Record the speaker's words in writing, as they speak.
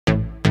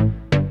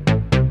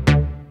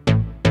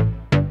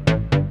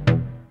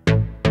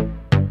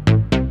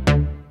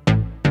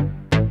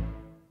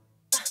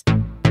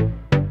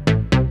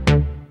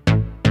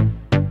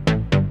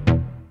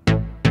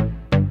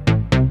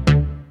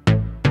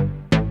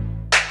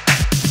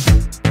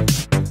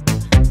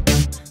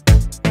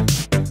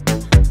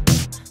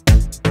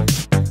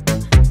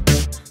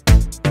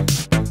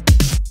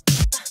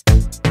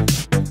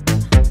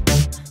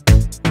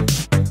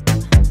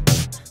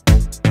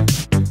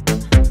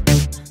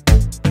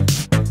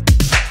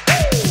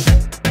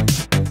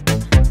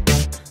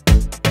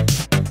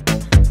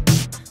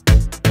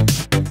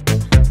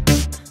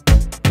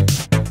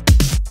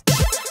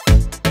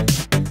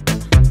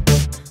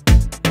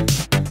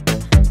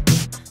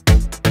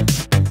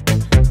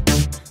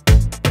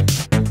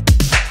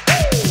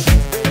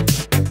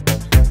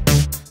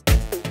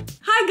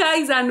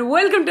guys and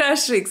welcome to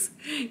Ashtrixx.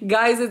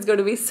 Guys, it's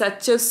going to be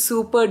such a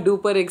super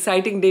duper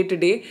exciting day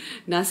today.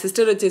 Na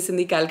sister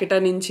vachesindi Calcutta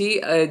nunchi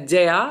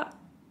Jaya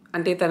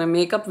ante tana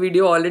makeup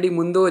video already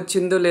mundo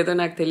vachindo ledo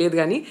naaku teliyadu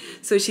gaani,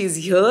 so she's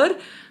here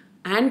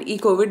and ee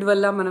covid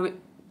valla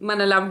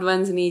మన loved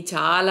వన్స్ని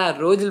చాలా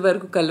రోజుల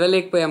వరకు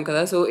కలవలేకపోయాం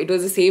కదా. So it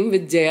was the same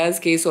with Jaya's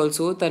case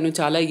also. తను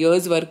చాలా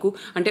years వరకు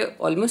అంటే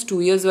almost 2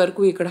 years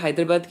వరకు ఇక్కడ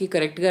హైదరాబాద్కి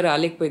కరెక్ట్గా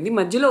రాలేకపోయింది.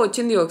 మధ్యలో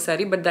వచ్చింది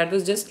ఒకసారి, but that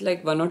was just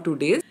like 1 or 2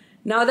 days.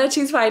 Now that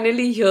she's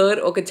finally here,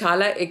 ఒక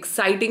చాలా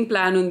exciting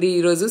plan ఉంది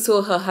ఈరోజు. So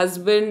her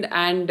husband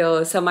and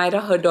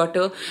Samaira, her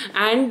daughter,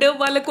 and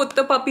వాళ్ళ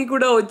కొత్త పప్పి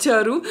కూడా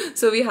వచ్చారు.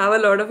 So we have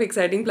a lot of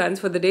exciting plans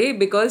for the day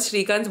because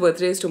Srikant's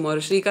birthday is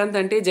tomorrow. Srikant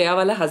అంటే జయ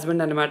వాళ్ళ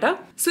హస్బెండ్ అనమాట.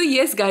 సో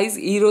yes guys,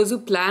 ఈరోజు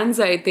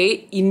ప్లాన్స్ అయితే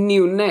ఇన్ని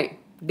ఉన్నాయి.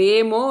 డే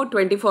ఏమో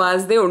 24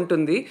 hours దే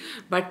ఉంటుంది,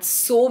 బట్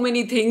సో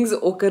మెనీ థింగ్స్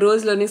ఒక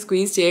రోజులోనే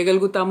స్క్వీజ్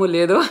చేయగలుగుతామో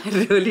లేదో ఐ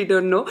రియలీ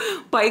డోంట్ నో.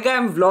 పైగా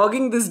I'm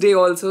vlogging this day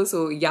also. So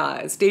yeah,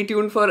 stay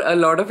tune for a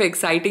lot of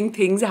exciting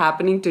things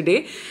happening today.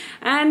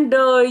 And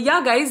yeah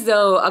guys,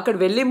 అక్కడ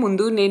వెళ్ళే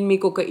ముందు నేను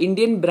మీకు ఒక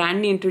ఇండియన్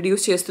బ్రాండ్ని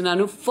ఇంట్రడ్యూస్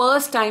చేస్తున్నాను.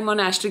 ఫస్ట్ టైం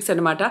ఆన్ ఆస్ట్రిక్స్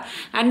అనమాట.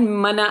 అండ్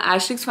మన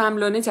ఆస్ట్రిక్స్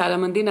ఫ్యామిలీలోనే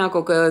చాలామంది నాకు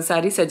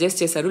ఒకసారి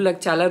సజెస్ట్ చేశారు,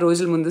 లైక్ చాలా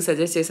రోజుల ముందు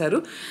సజెస్ట్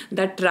చేశారు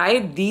that try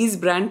these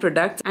brand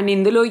products and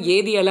ఇందులో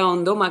ఏది ఎలా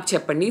ఉందో మాకు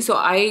చెప్పండి. So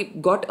I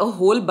got a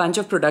whole bunch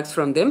of products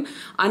from them.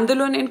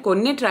 అందులో నేను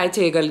కొన్ని ట్రై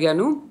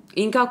చేయగలిగాను,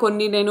 ఇంకా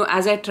కొన్ని నేను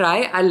as I try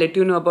I let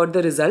you know about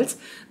the results.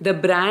 The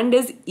brand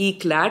is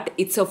Eclat.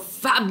 It's a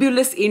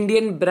fabulous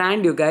Indian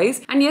brand you guys.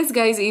 And yes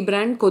guys, ఈ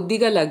brand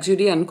కొద్దిగా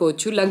luxury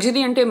అనుకోవచ్చు.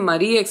 లగ్జరీ అంటే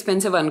మరీ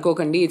ఎక్స్పెన్సివ్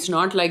అనుకోకండి. It's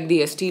not like the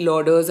ST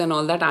ladders and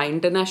all that. ఆ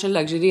international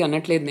luxury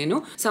అనట్లేదు నేను.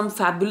 Some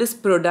fabulous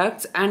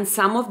products and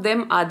some of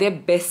them are they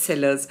best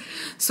sellers.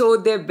 So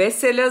they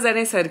best sellers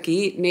అనేసరికి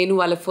నేను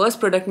వాళ్ళ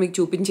ఫస్ట్ ప్రొడక్ట్ మీకు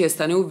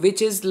చూపించేస్తాను,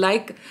 విచ్ ఇస్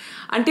లైక్,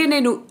 అంటే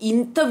నేను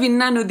ఇంత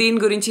విన్నాను దీని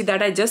గురించి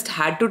that I just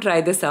had to try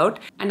this out.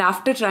 And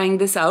after trying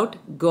this out,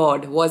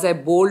 God was I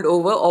bold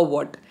over are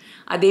what.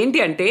 అదేంటి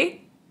అంటే,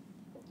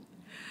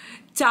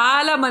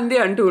 చాలా మంది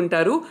అంటూ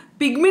ఉంటారు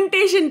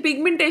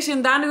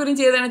పిగ్మెంటేషన్ దాని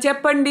గురించి ఏదైనా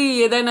చెప్పండి,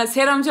 ఏదైనా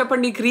సెరమ్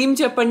చెప్పండి, క్రీమ్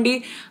చెప్పండి.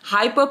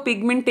 హైపర్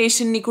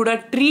పిగ్మెంటేషన్ని కూడా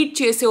ట్రీట్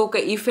చేసే ఒక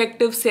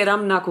ఇఫెక్టివ్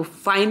సెరమ్ నాకు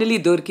ఫైనలీ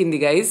దొరికింది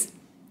guys.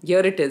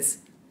 Here it is.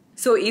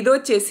 So ఇది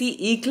వచ్చేసి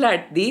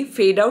Eclat the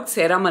fade out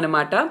serum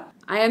అనమాట.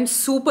 I am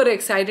super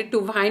excited to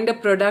find a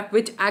product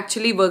which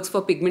actually works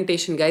for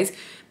pigmentation, guys.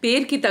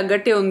 పేరుకి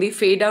తగ్గట్టే ఉంది.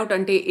 ఫేడ్ అవుట్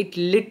అంటే it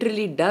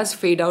literally does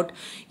fade out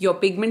your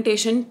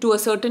pigmentation to a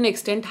certain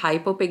extent.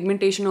 Hyper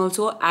pigmentation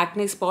also,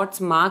 acne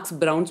spots, marks,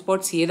 brown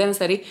spots, ఏదైనా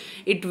సరే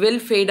it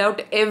will fade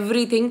out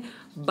everything.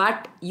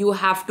 But you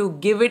have to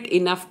give it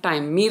enough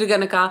time. మీరు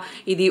గనక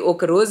ఇది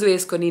ఒక రోజు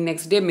వేసుకొని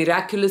next day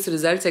miraculous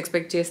results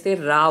expect చేస్తే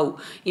రావు.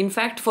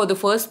 In fact for the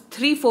first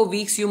 3-4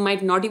 weeks you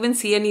might not even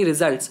see any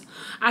results.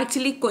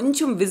 Actually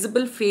కొంచెం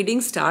visible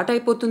fading start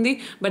అయిపోతుంది,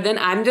 but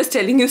then I'm just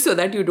telling you so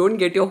that you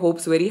don't get your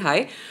hopes very high.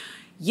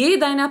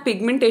 ఏదైనా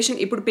pigmentation,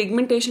 ఇప్పుడు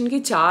పిగ్మెంటేషన్కి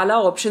చాలా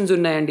options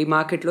ఉన్నాయండి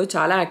మార్కెట్లో,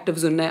 చాలా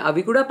actives ఉన్నాయి,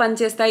 అవి కూడా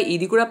పనిచేస్తాయి,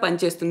 ఇది కూడా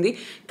పనిచేస్తుంది.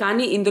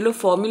 కానీ ఇందులో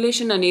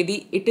ఫార్ములేషన్ అనేది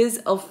it is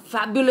a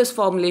fabulous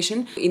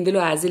formulation.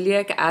 ఇందులో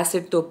యాజిలియాక్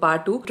యాసిడ్తో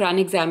పాటు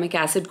ట్రానిక్సామిక్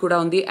యాసిడ్ కూడా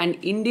ఉంది. అండ్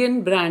ఇండియన్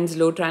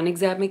బ్రాండ్స్లో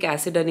ట్రానిక్సామిక్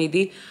యాసిడ్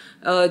అనేది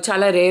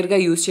చాలా రేర్గా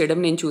యూజ్ చేయడం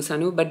నేను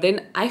చూసాను. But then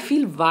I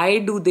feel why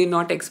do they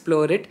not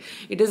explore it.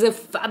 It is a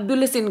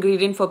fabulous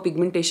ingredient for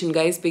pigmentation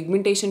guys.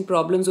 Pigmentation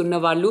problems ఉన్న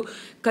వాళ్ళు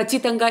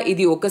ఖచ్చితంగా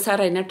ఇది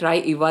ఒక్కసారైనా ట్రై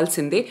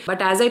ఇవ్వాల్సిందే.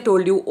 But as I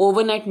told you,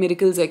 over night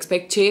miracles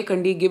expect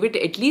చేయకండి. Give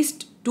it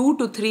at least 2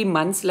 to 3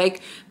 months. Like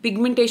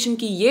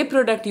పిగ్మెంటేషన్కి A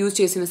product use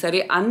చేసినా సరే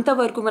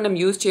అంతవరకు మనం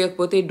యూజ్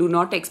చేయకపోతే do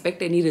not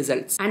expect any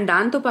results. And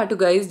దాంతోపాటు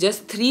గైజ్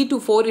జస్ట్ 3 to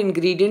 4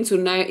 ఇంగ్రీడియంట్స్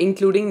ఉన్నాయి,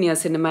 including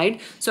niacinamide.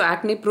 So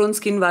acne prone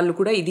skin వాళ్ళు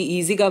కూడా ఇది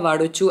ఈజీగా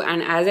వాడొచ్చు.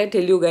 And as I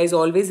tell you guys,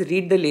 always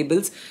read the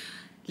labels.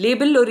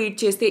 లేబుల్లో read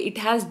చేస్తే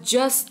it has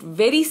just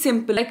very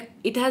simple, like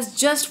it has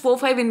just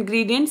 4-5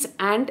 ingredients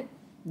and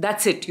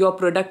that's it, your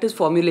product is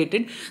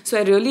formulated. So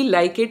I really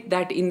like it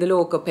that ఇందులో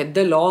ఒక పెద్ద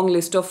long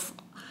list of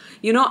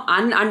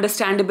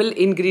ununderstandable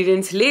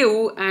ingredients levu,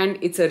 and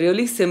it's a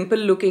really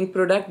simple looking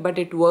product, but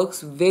it works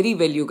very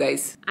well you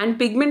guys. And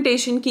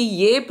pigmentation ki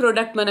ye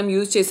product manam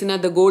use chesina,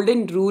 the golden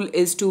rule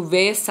is to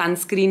wear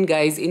sunscreen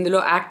guys.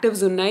 Indulo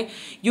actives unnai,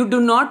 you do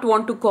not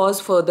want to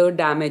cause further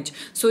damage.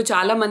 So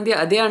chaala mandi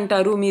ade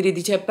antaru, meer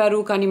idi chepparu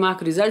kani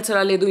maaku results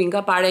raledu,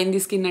 inka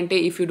paadaindi skin ante,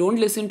 if you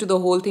don't listen to the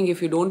whole thing,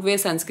 if you don't wear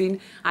sunscreen,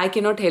 I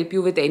cannot help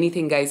you with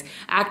anything guys.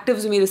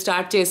 Actives meer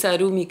start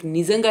chesaru, meeku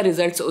nijanga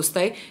results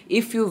ostayi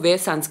if you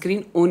wear sunscreen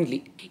only.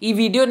 ఈ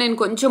video నేను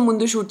కొంచెం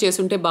ముందు shoot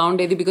చేస్తుంటే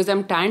బాగుండేది because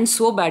I'm tan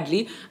so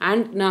badly.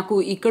 And నాకు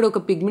ఇక్కడ ఒక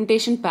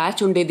pigmentation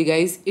patch ఉండేది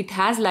guys. It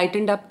has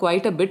లైటెండ్ up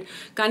quite a bit,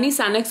 కానీ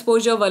సన్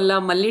ఎక్స్పోజర్ వల్ల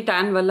మళ్ళీ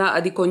ట్యాన్ వల్ల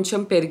అది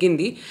కొంచెం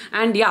పెరిగింది.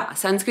 అండ్ యా,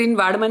 సన్ స్క్రీన్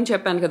వాడమని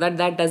చెప్పాను కదా,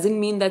 that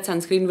doesn't mean that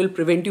sun screen will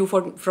prevent you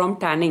from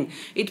tanning.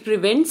 It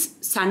prevents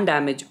sun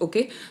damage.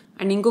 Okay,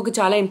 and ఇంకొక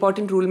చాలా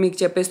ఇంపార్టెంట్ రూల్ మీకు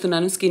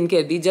చెప్పేస్తున్నాను స్కిన్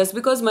కేర్ది. జస్ట్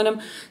బికాజ్ మనం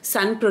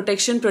సన్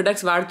ప్రొటెక్షన్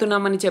ప్రొడక్ట్స్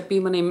వాడుతున్నామని చెప్పి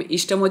మనం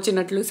ఇష్టం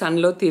వచ్చినట్లు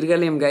సన్లో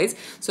తిరగలేం guys.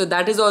 So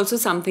that is also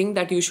something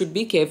that you should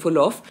be careful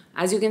of.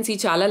 As you can see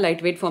చాలా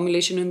లైట్ వెయిట్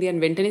ఫార్ములేషన్ ఉంది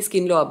అండ్ వెంటనే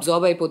స్కిన్లో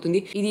అబ్జార్బ్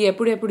అయిపోతుంది. ఇది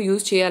ఎప్పుడు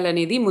యూజ్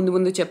చేయాలనేది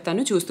ముందు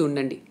చెప్తాను, చూస్తూ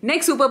ఉండండి.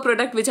 Next super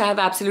product which I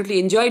have absolutely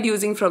enjoyed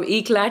using from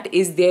Eclat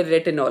is their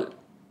retinol.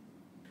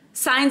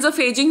 Signs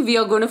of aging, we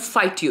are going to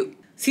fight you.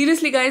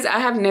 Seriously guys, I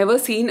have never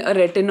seen a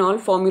retinol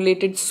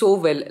formulated so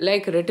well.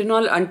 Like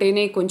retinol antene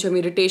koncham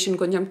irritation,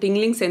 koncham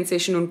tingling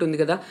sensation untundi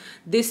kada.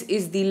 This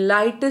is the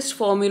lightest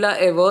formula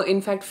ever. In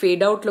fact,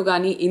 fade out lo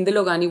gani,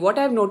 indulo gani,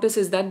 what I have noticed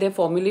is that their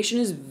formulation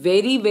is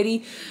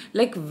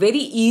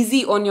very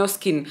easy on your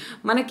skin.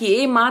 Manaki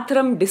ఏ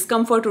మాత్రం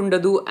discomfort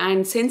ఉండదు.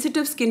 And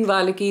sensitive skin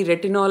వాళ్ళకి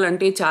retinol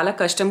అంటే చాలా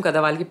కష్టం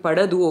కదా, వాళ్ళకి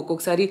పడదు.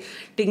 ఒక్కొక్కసారి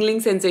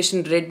tingling sensation,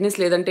 redness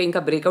లేదంటే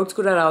ఇంకా breakouts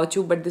కూడా రావచ్చు.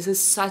 But this is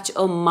such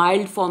a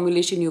mild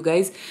formulation, you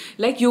guys.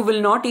 Like you will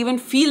not even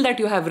feel that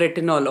you have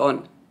retinol on.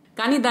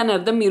 కానీ దాని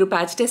అర్థం మీరు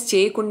ప్యాచ్ టెస్ట్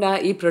చేయకుండా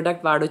ఈ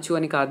ప్రోడక్ట్ వాడొచ్చు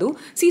అని కాదు.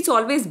 See it's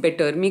always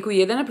better. మీకు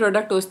ఏదైనా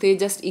ప్రోడక్ట్ వస్తే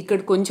జస్ట్ ఇక్కడ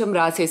కొంచెం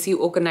రాసేసి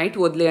ఒక నైట్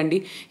వదిలేయండి.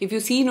 If you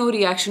see no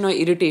reaction are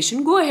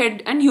irritation, go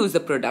ahead and use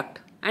the product.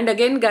 And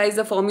again guys,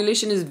 the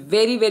formulation is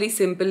very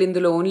simple.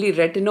 Indulo only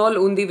retinol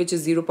undi, which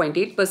is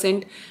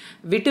 0.8%,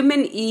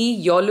 vitamin E,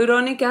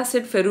 hyaluronic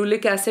acid,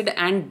 ferulic acid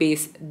and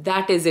base.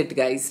 That is it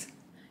guys.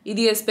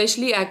 ఇది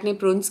especially acne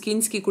prone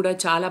skins కి కూడా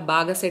చాలా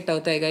బాగా set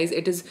అవుతాయి guys.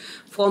 It is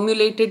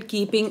formulated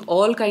keeping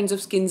all kinds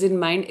of skins in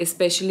mind,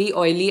 especially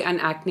oily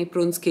and acne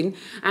prone skin.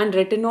 And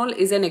retinol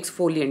is an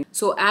exfoliant.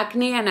 So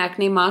acne and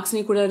acne marks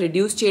ని కూడా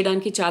reduce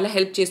చేయడానికి చాలా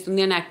help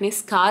చేస్తుంది. అండ్ యాక్నే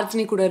స్కార్స్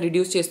ని కూడా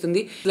reduce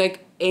చేస్తుంది. Like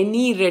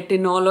any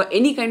retinol or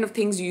any kind of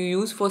things you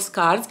use for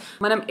scars,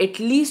 మనం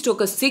at least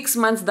ఒక 6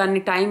 months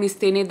దాన్ని టైం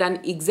ఇస్తేనే దాని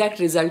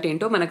ఎగ్జాక్ట్ రిజల్ట్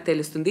ఏంటో మనకు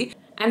తెలుస్తుంది.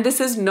 And this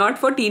is not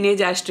for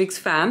teenage Ashtrixx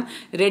fam.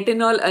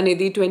 Retinol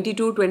అనేది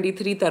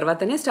 22-23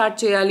 తర్వాతనే స్టార్ట్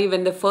చేయాలి,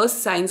 when the first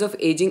signs of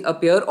aging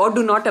appear or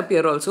do not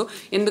appear also.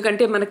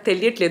 ఎందుకంటే మనకు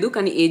తెలియట్లేదు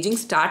కానీ ఏజింగ్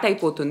స్టార్ట్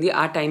అయిపోతుంది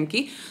ఆ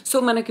టైంకి. సో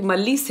మనకి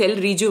మళ్ళీ సెల్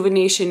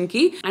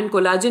రీజువినేషన్కి అండ్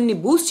కొలాజన్ని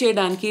బూస్ట్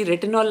చేయడానికి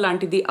రెటినాల్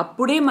లాంటిది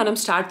అప్పుడే మనం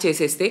స్టార్ట్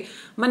చేసేస్తే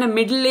మన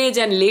middle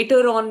age and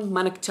later on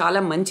మనకు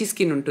చాలా మంచి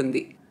స్కిన్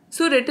ఉంటుంది.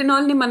 సో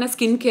రెటినాల్ని మన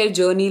స్కిన్ కేర్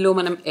జర్నీలో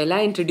మనం ఎలా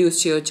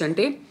ఇంట్రడ్యూస్ చేయొచ్చు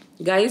అంటే,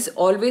 guys,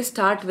 always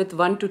start with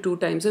 1 to 2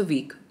 times a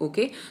week.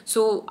 Okay,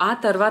 so aa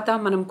tarvata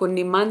manam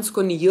konni months,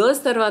 konni years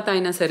tarvata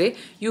aina sare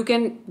you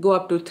can go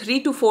up to 3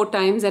 to 4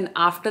 times, and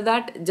after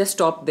that just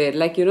stop there.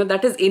 Like, you know,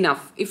 that is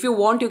enough. If you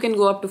want, you can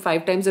go up to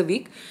 5 times a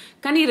week.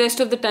 Kani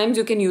rest of the times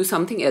you can use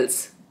something else.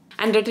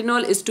 And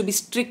retinol is to be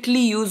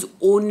strictly used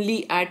only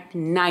at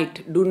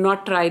night. Do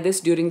not try this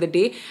during the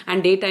day,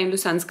 and daytime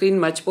lo sunscreen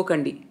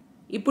marchipokandi.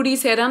 ఇప్పుడు ఈ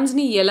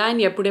సెరమ్స్ని ఎలా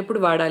అని ఎప్పుడెప్పుడు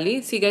వాడాలి?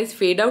 See guys,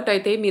 fade out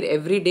అయితే మీరు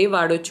every day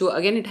వాడొచ్చు.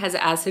 Again it has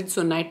acid,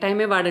 so night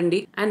టైమే వాడండి.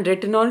 And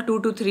retinol 2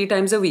 to 3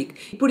 times a week.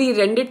 ఇప్పుడు ఈ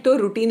రెండిటితో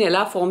రొటీన్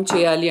ఎలా ఫామ్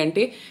చేయాలి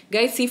అంటే,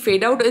 గైస్ ఈ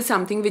fade out is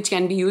something which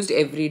can be used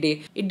every day.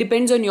 It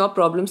depends on your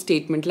problem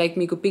statement. Like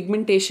మీకు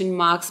pigmentation,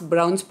 marks,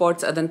 brown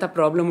spots అదంతా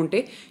ప్రాబ్లం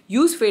ఉంటే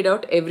use fade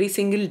out every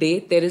single day.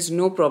 There is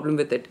no problem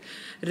with it.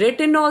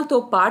 రెటినాల్తో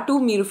పాటు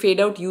మీరు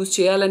fade out use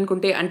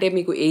చేయాలనుకుంటే, అంటే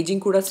మీకు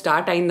ageing కూడా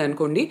start అయింది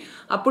అనుకోండి,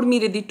 అప్పుడు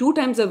మీరు ఇది 2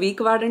 times a week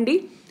వాడండి.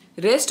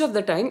 రెస్ట్ ఆఫ్ ద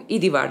టైం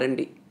ఇది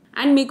వాడండి.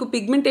 అండ్ మీకు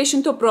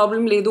పిగ్మెంటేషన్తో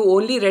ప్రాబ్లం లేదు,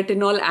 only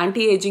retinol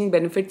anti ageing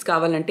benefits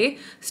కావాలంటే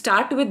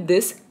start with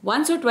this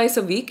once or twice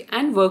a week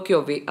and work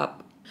your way up.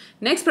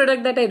 Next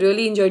product that I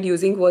really enjoyed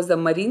using was the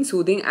Marine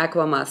Soothing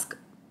Aqua Mask.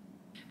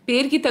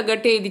 పేరుకి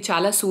తగ్గట్టే ఇది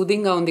చాలా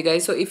సూదింగ్గా ఉంది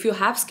guys. So if you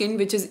have skin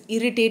which is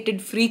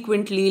irritated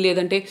frequently,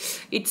 లేదంటే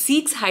it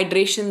seeks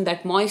hydration,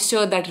 that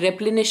moisture, that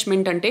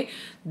రెప్లినిష్మెంట్, అంటే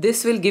this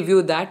will give you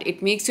that. It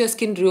makes your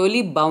skin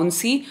really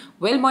bouncy,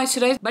 well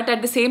moisturized, but at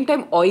the same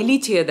time oily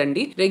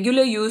చేయదండి.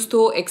 Regular use తో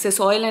excess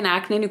oil and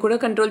acne ని కూడా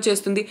control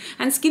చేస్తుంది.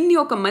 And skin ని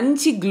ఒక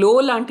మంచి glow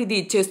లాంటిది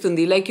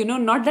ఇచ్చేస్తుంది. Like, you know,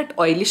 not that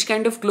ఆయిలిష్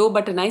kind of glow,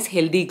 but a nice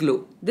healthy glow.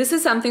 This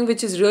is something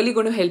which is really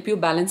gonna to help you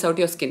balance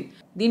out your skin.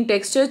 దీని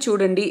texture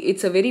చూడండి,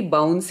 it's a very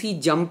bouncy,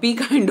 జంపీ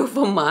kind of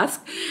a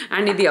mask.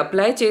 And ఇది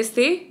apply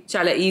చేస్తే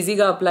చాలా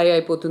ఈజీగా apply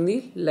అయిపోతుంది,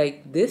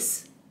 like this.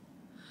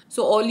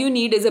 So all you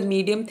need is a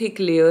medium thick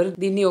layer.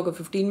 దీన్ని ఒక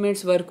 15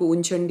 minutes వరకు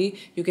ఉంచండి.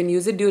 You can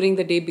use it during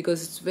the day because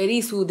it's very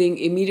soothing.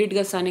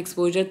 ఇమీడియట్గా సన్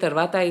ఎక్స్పోజర్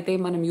తర్వాత అయితే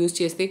మనం యూజ్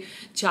చేస్తే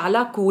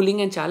చాలా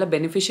కూలింగ్ అండ్ చాలా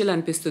బెనిఫిషియల్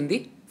అనిపిస్తుంది.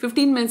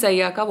 15 minutes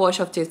అయ్యాక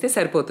వాష్ ఆఫ్ చేస్తే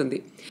సరిపోతుంది.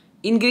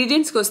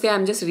 ఇంగ్రీడియంట్స్కి వస్తే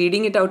I'm just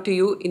reading it out to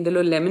you.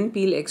 ఇందులో లెమన్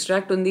పీల్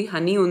ఎక్స్ట్రాక్ట్ ఉంది,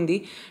 హనీ ఉంది,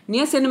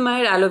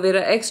 niacinamide,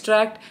 aloe vera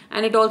extract,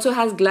 and it also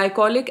has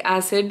glycolic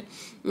acid,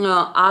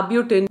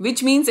 arbutin,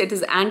 which means it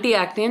is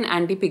anti-acne and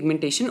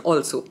anti-pigmentation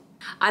also.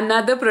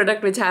 Another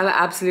product which I have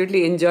absolutely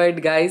enjoyed,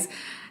 guys.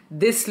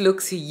 This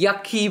looks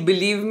yucky,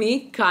 believe me,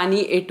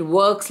 kani it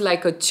works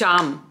like a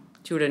charm.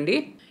 Chudandi.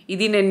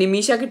 ఇది నేను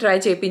నిమిషాకి try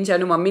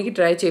చేయించాను, మమ్మీకి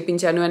try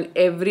చేయించాను, and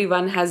every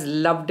one has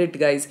loved it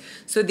guys.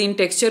 So దీని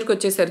టెక్స్చర్కి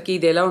వచ్చేసరికి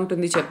ఇది ఎలా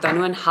ఉంటుంది చెప్తాను,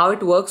 అండ్ హౌ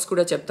ఇట్ వర్క్స్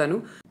కూడా చెప్తాను.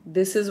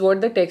 This is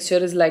what the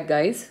texture is like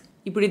guys.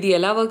 ఇప్పుడు ఇది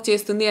ఎలా వర్క్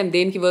చేస్తుంది అండ్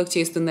దేనికి వర్క్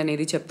చేస్తుంది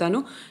అనేది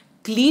చెప్తాను.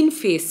 క్లీన్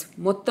ఫేస్,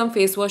 మొత్తం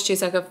ఫేస్ వాష్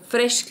చేశాక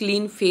ఫ్రెష్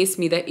క్లీన్ ఫేస్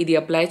మీద ఇది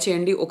అప్లై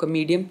చేయండి. ఒక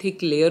మీడియం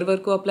థిక్ లేయర్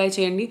వరకు అప్లై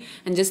చేయండి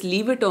and just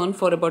leave it on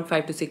for about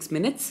 5 to 6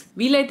 minutes.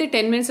 వీలైతే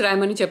 10 minutes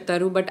రాయమని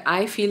చెప్తారు, but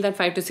I feel that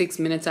 5 to 6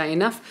 minutes are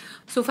enough.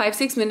 So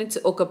 5-6 minutes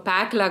ఒక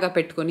ప్యాక్ లాగా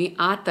పెట్టుకొని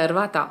ఆ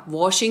తర్వాత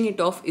washing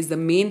it of is the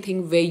main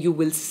thing way you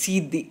will see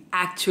the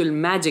actual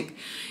magic.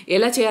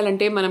 ఎలా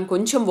చేయాలంటే మనం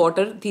కొంచెం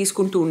వాటర్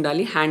తీసుకుంటూ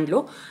ఉండాలి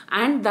హ్యాండ్లో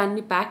అండ్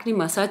దాన్ని ప్యాక్ని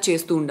మసాజ్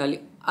చేస్తూ ఉండాలి.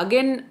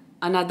 Again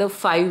another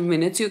 5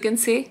 minutes you can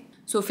say.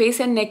 So face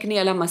and neck ni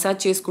ala massage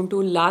cheskuntu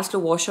last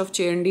wash off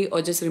cheyandi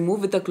or just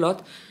remove with a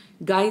cloth.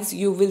 Guys,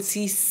 you will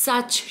see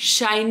such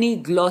shiny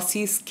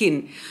glossy skin.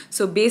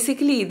 So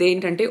basically ide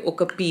entante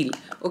oka peel.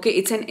 Okay,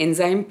 it's an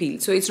enzyme peel,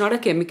 so it's not a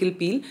chemical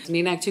peel.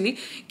 Nenu actually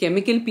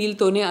chemical peel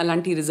tone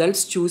alanti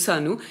results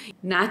chusanu.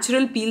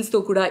 Natural peels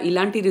to kuda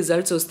ilanti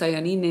results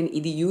ostayani nenu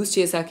idi use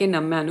chesake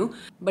nammanu.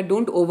 But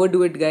don't overdo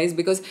it guys,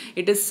 because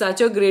it is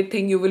such a great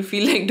thing. You will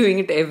feel like doing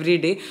it every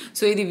day.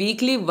 So idi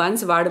weekly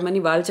once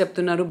vaadamani vaal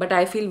cheptunnaru, but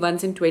I feel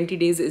once in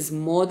 20 days is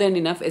more than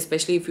enough,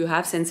 especially if you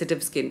have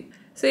sensitive skin.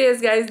 So yes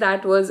guys,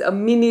 that was a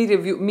mini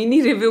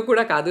review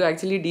kuda kaadu,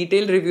 actually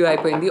detailed review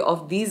అయిపోయింది of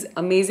these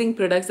amazing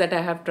products that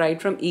I have tried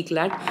from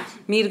Eclat.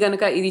 మీరు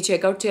గనక ఇది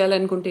checkout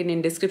చేయాలనుకుంటే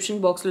నేను description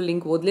బాక్స్లో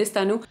link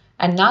వదిలేస్తాను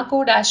and నా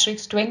code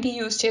Ashtrixx 20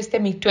 use చేస్తే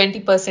మీకు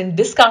 20%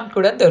 డిస్కౌంట్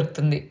కూడా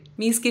దొరుకుతుంది.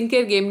 మీ స్కిన్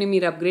కేర్ గేమ్ని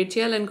మీరు అప్గ్రేడ్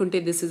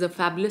చేయాలనుకుంటే this is a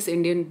fabulous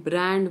Indian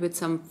brand with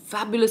some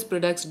fabulous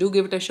products. Do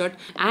give it a shot.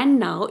 And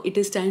now it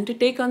is time to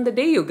take on the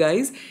day you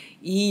guys.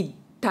 ఈ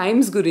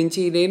times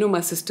గురించి నేను మా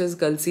sisters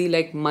కలిసి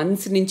like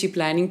months నుంచి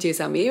planning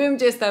చేసాం, ఏమేమి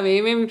చేస్తాం,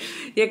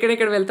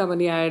 ఎక్కడెక్కడ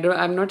వెళ్తామని.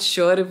 I'm not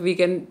sure if we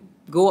can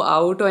go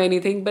out or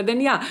anything, but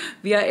then yeah,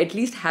 we are at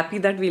least happy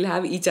that we'll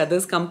have each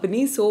other's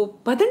company. So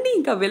padandi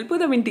inka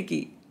velpodam intiki.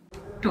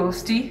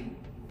 Toasty,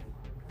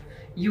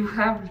 you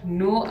have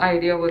no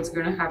idea what's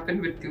going to happen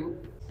with you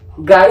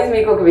guys.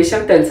 meeku oka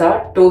vishayam telsa,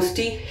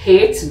 Toasty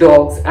hates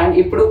dogs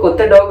and ippudu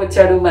kotta dog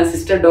vachadu, ma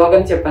sister dog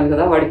ani cheppanu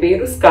kada, vaadi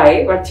peru Sky,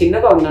 vaadu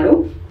chinnaga unnadu.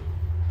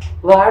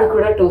 వాడు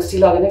కూడా టోస్టీ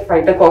లాగానే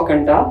fighter కాక్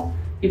అంట.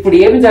 ఇప్పుడు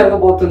ఏమి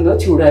జరగబోతుందో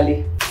చూడాలి.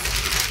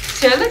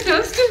 చలో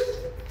టోస్టీ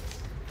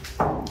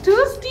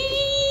టోస్టీ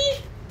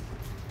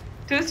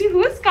టోస్టీ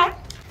who's come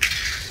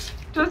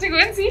టోస్టీ go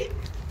and see.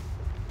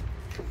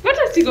 Where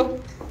Toasty go?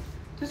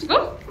 Toasty go.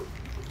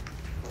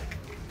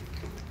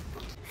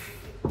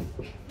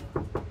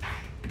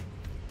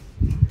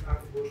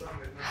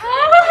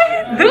 Hi,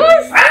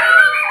 Toasty.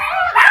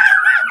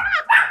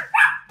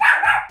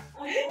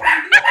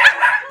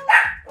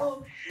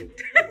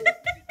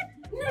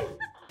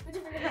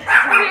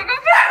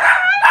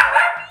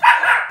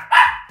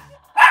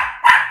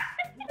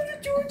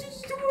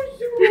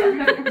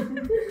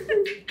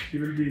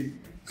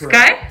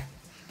 Sky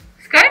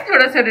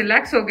थोड़ा सा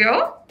रिलैक्स हो गया हो.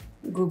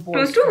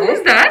 Toasty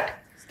who's that?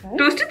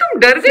 टोस्टी तुम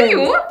डर गई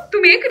हो,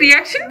 तुम एक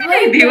रिएक्शन भी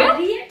नहीं दी हो.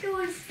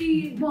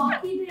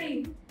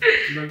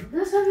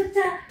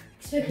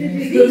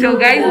 So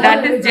guys,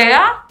 that is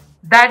Jaya,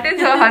 that is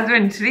her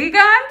husband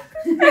Srikant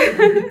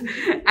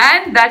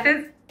and that is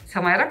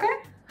Samaira ka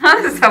hai?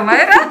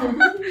 Samaira,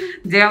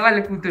 Jaya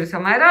wala kuturu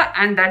Samaira,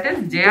 and that is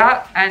Jaya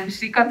and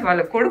Srikant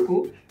wala koduku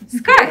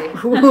Sky.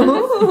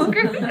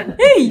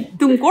 Hey,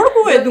 tum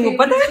koduku hai, tumko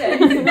pata hai.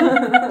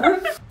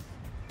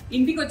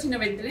 ఇంటికి వచ్చిన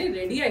వెంటనే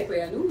ready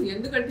అయిపోయాను,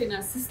 ఎందుకంటే నా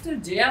sister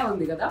జయా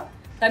ఉంది కదా,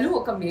 తను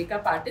ఒక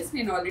మేకప్ ఆర్టిస్ట్.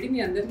 నేను ఆల్రెడీ మీ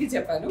అందరికీ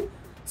చెప్పాను.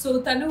 సో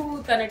తను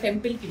తన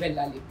టెంపుల్కి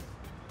వెళ్ళాలి.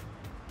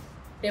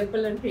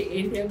 టెంపుల్ అంటే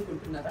ఏంటి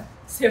అనుకుంటున్నారా?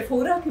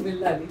 సెఫోరాకి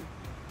వెళ్ళాలి.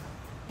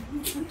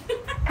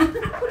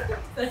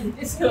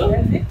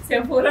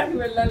 సెఫోరాకి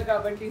వెళ్ళాలి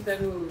కాబట్టి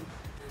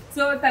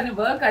తన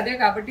వర్క్ అదే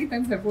కాబట్టి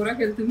తను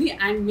సెఫోరాకి వెళ్తుంది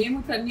అండ్ మేము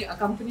తన్ని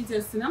అకంపెనీ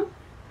చేస్తున్నాం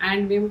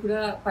అండ్ మేము కూడా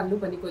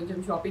పని కొంచెం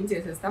షాపింగ్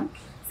చేసేస్తాం.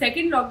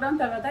 సెకండ్ లాక్డౌన్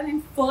తర్వాత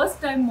నేను ఫస్ట్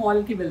టైం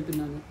మాల్కి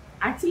వెళ్తున్నాను.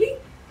 యాక్చువల్లీ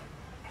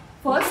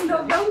ఫస్ట్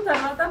లాక్డౌన్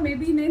తర్వాత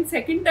మేబీ నేను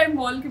సెకండ్ టైం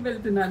మాల్కి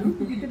వెళ్తున్నాను.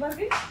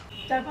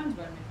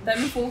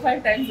 తను 4-5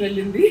 times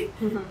వెళ్ళింది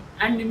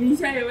అండ్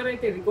నిమిషా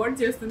ఎవరైతే రికార్డ్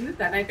చేస్తుంది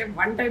తనైతే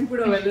 1 time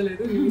కూడా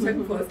వెళ్ళలేదు.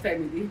 నిమిషాకి ఫస్ట్ టైం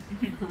ఇది.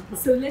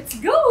 So let's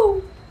go.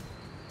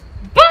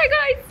 Bye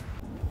guys.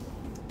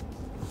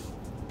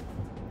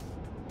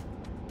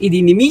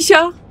 ఇది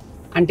నిమిషా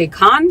అంటే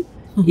ఖాన్,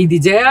 ఇది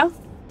జయ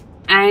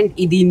and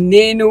ఇది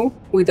నేను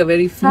with a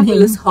very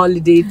fabulous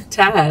holiday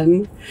tan.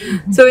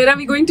 So where are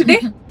we going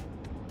today?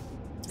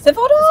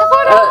 Sephora.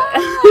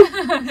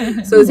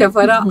 So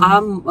Sephora,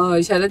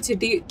 Sharat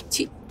City.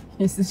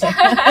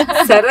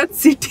 Sharat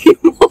City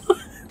Mall.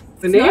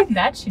 It's not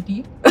that shitty.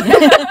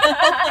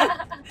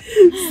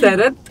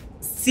 Sharat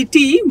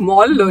City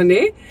Mall lone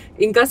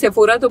ఇంకా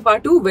సెఫోరాతో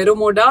పాటు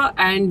వెరోమోడా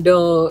and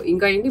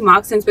ఇంకా ఏంటి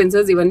marks and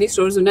Spencer's ఇవన్నీ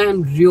stores ఉన్నాయి.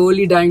 I'm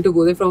really dyeing to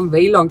go they from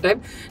very long time.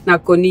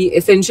 నాకు కొన్ని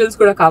essentials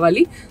కూడా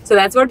కావాలి. So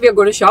that's what we are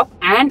gonna shop.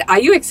 And I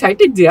you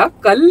excited Jiya?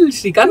 కల్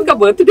శ్రీకాంత్ కా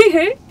birthday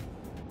high.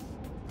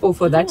 Oh,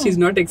 for that she's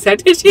not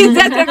excited. She's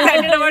just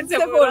excited about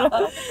Sephora.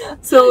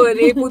 So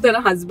రేపు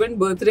తన husband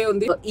birthday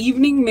ఉంది.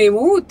 Evening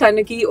మేము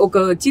తనకి ఒక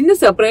చిన్న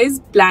సర్ప్రైజ్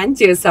ప్లాన్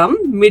చేసాం,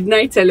 మిడ్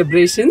నైట్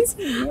సెలబ్రేషన్స్.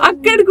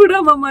 అక్కడ కూడా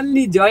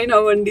మమ్మల్ని జాయిన్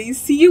అవ్వండి.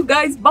 See you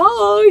guys,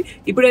 bye.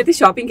 ఇప్పుడైతే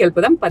షాపింగ్కి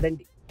వెళ్ళిపోదాం,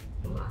 పదండి.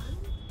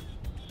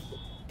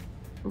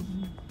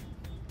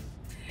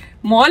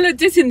 మాల్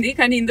వచ్చేసింది,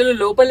 కానీ ఇందులో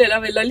లోపల ఎలా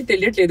వెళ్ళాలి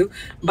తెలియట్లేదు.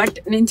 బట్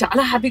నేను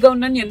చాలా హ్యాపీగా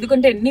ఉన్నాను,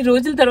 ఎందుకంటే ఎన్ని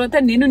రోజుల తర్వాత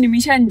నేను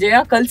నిమిష అండ్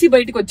జయ కలిసి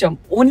బయటకు వచ్చాం.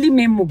 ఓన్లీ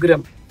మేము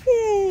ముగ్గురం.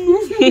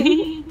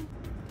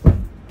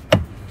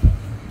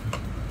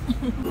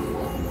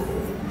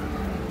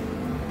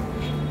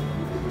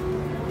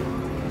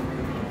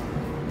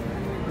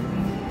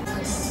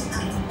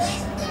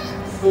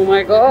 Oh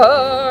my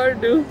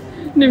God,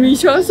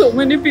 Nimisha, so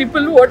many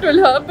people, what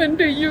will happen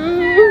to you?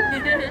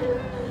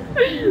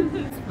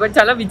 But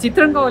చాలా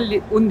విచిత్రంగా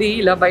ఉంది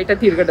ఇలా బయట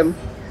తిరగడం.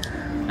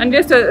 And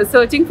just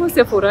searching for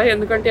Sephora,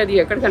 ఎందుకంటే అది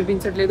ఎక్కడ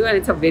కనిపించట్లేదు. And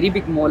it's a very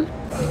big mall.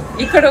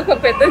 ఇక్కడ ఒక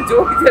పెద్ద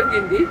జోక్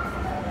జరిగింది.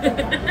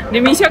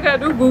 నిమిషా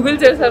గారు గూగుల్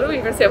చేశారు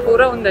ఇక్కడ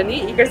సెఫోరా ఉందని,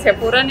 ఇక్కడ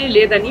సెఫోరానే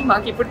లేదని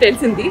మాకు ఇప్పుడు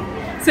తెలిసింది.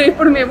 సో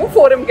ఇప్పుడు మేము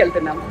ఫోరంకి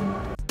వెళ్తున్నాము.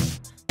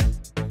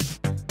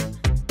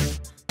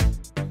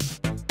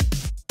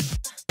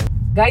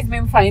 గైస్,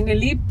 మేము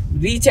ఫైనల్లీ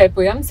రీచ్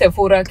అయిపోయాం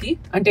సెఫోరాకి,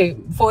 అంటే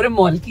ఫోరం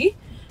మాల్కి.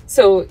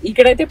 సో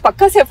ఇక్కడైతే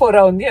పక్కా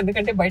సెఫోరా ఉంది,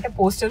 ఎందుకంటే బయట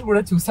పోస్టర్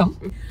కూడా చూసాం.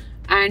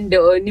 అండ్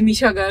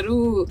నిమిషా గారు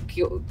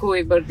కో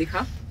ఎబర్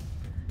దిఖా.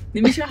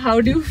 Nimisha, how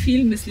do you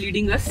feel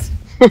misleading us?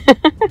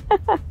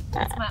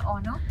 It's my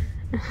honor.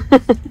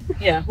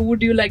 Yeah, who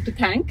would you like to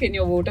thank in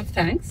your vote of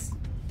thanks?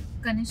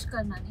 Kanish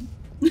Karnani.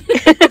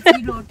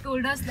 He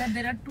told us that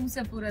there are 2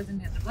 Sephoras in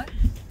Hyderabad,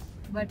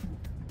 but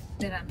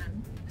there are none.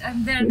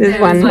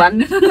 There's one.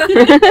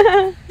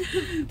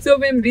 So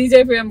మేము reach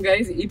అయిపోయాం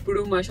guys. ఇప్పుడు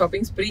మా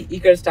shopping spree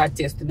ఇక్కడ start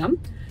చేస్తున్నాం.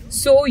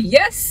 So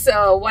yes,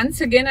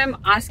 once again I'm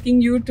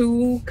asking you to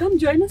come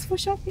join us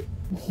for shopping.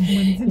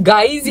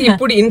 Guys,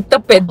 ఇప్పుడు ఇంత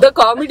పెద్ద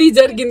comedy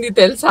జరిగింది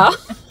తెలుసా.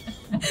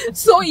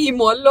 సో ఈ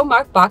మాల్లో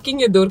మాకు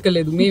పార్కింగ్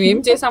దొరకలేదు. మేము ఏం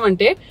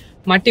చేసామంటే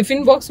మా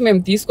టిఫిన్ బాక్స్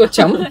మేము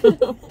తీసుకొచ్చాము.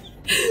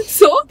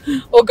 సో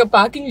ఒక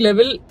పార్కింగ్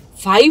లెవెల్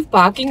 5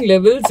 పార్కింగ్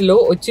లెవెల్స్ లో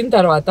వచ్చిన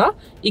తర్వాత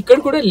ఇక్కడ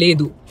కూడా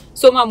లేదు.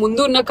 సో మా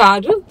ముందు ఉన్న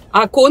కారు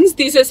ఆ కోన్స్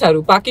తీసేశారు,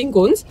 పార్కింగ్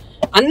కోన్స్.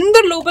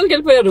 అందరు లోపలికి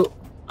వెళ్ళిపోయారు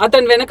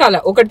అతను వెనకాల,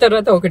 ఒకటి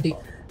తర్వాత ఒకటి.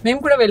 మేము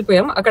కూడా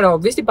వెళ్ళిపోయాం. అక్కడ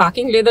ఆబ్వియస్లీ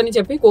పార్కింగ్ లేదని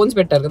చెప్పి కోన్స్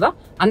పెట్టారు కదా,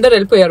 అందరు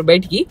వెళ్ళిపోయారు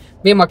బయటికి.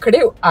 మేము అక్కడే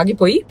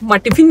ఆగిపోయి మా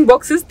టిఫిన్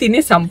బాక్సెస్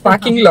తినేసాం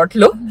పార్కింగ్ లాట్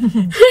లో.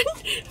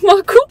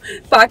 మాకు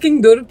పార్కింగ్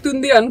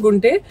దొరుకుతుంది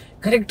అనుకుంటే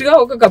కరెక్ట్ గా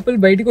ఒక కపుల్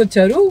బయటకు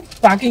వచ్చారు.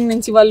 పార్కింగ్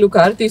నుంచి వాళ్ళు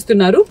కారు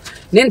తీస్తున్నారు.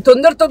 నేను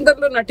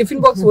తొందరలో నా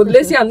టిఫిన్ బాక్స్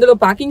వదిలేసి అందులో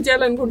పార్కింగ్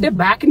చేయాలనుకుంటే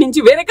బ్యాక్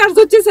నుంచి వేరే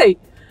కార్స్ వచ్చేసాయి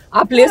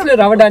ఆ ప్లేస్ లో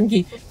రావడానికి.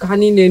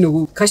 కానీ నేను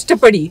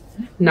కష్టపడి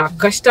నా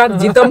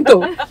కష్టార్జితంతో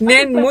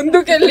నేను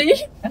ముందుకెళ్ళి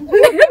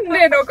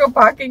నేను ఒక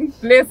పార్కింగ్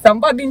ప్లేస్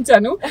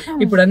సంపాదించాను.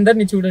 ఇప్పుడు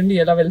అందరిని చూడండి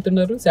ఎలా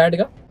వెళ్తున్నారు సాడ్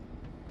గా.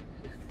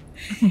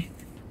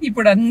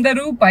 ఇప్పుడు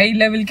అందరూ పై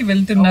లెవెల్ కి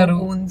వెళ్తున్నారు.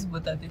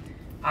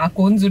 ఆ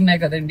కోన్స్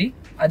ఉన్నాయి కదండి,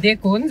 అదే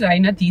కోన్స్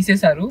ఆయన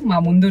తీసేశారు మా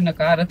ముందున్న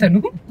కార్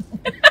అతను.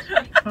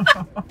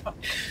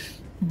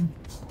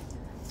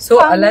 సో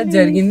అలా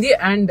జరిగింది.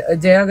 అండ్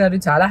జయ గారు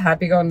చాలా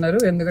హ్యాపీగా ఉన్నారు,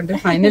 ఎందుకంటే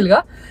ఫైనల్ గా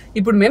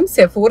ఇప్పుడు మేము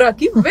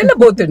సెఫోరాకి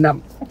వెళ్ళబోతున్నాం.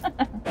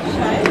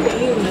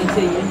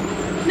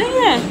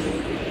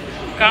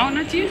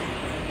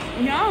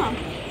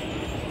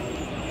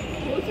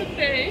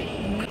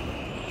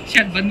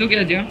 బంద్ हो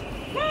गया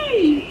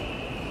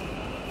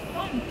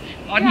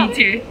और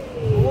नीचे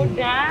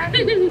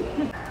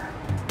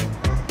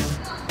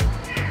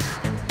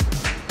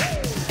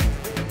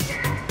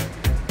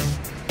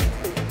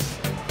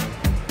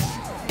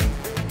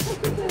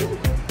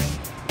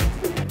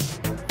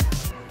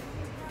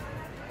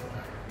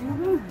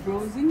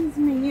ब्राउजिंग्स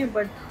नहीं है,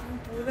 बट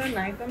पूरा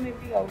नायका में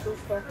भी आउट ऑफ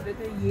स्टॉक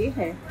रहता है. ये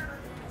है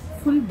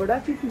फुल बड़ा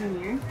किट नहीं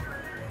है.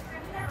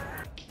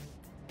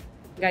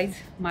 గైస్,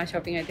 మా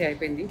షాపింగ్ అయితే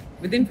అయిపోయింది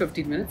విదిన్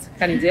 15 minutes.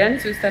 కానీ జయాని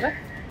చూస్తారా?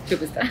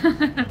 చూపిస్తా.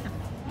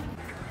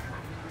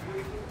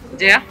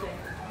 जया,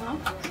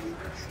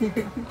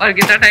 और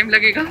कितना टाइम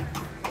लगेगा?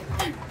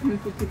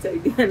 कुछ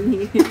आइडिया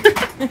नहीं है.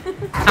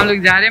 हम लोग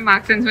जा रहे हैं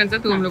मार्क्स एंड स्पेंसर,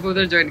 तू हम लोग को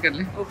उधर ज्वाइन कर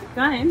ले. ओके,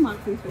 कहाँ है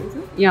मार्क्स एंड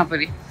स्पेंसर? यहाँ पर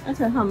ही.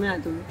 अच्छा हाँ, मैं आ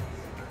जाऊँगी.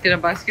 तेरा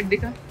बास्केट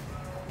दिखा?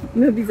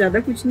 मैं अभी ज़्यादा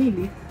कुछ नहीं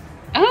ली.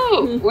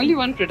 Only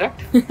 1 product.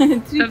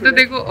 तब तो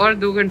देखो और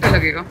 2 घंटे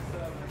लगेगा.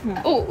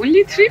 Oh,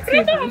 only 3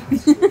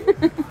 products.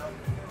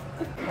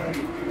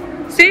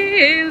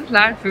 Sale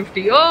flat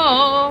 50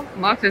 off.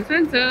 Marks and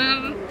Spencer.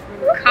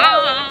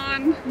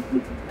 Khan.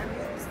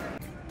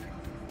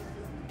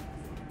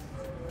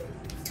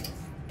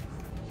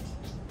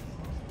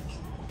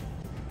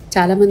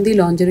 చాలా మంది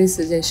లాంజరీ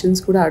సజెషన్స్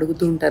కూడా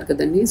అడుగుతూ ఉంటారు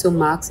కదండి. So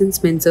marks and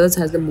Spencer's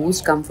has the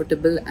most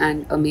comfortable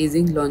and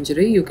amazing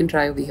lingerie. You can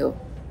try over here.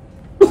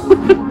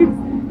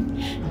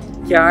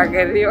 क्या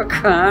कर रही हो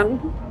खान?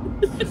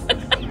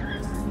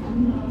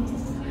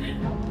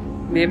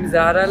 మేము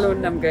జారాలో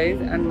ఉన్నాం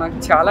గైజ్, అండ్ మాకు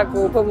చాలా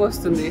కోపం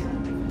వస్తుంది,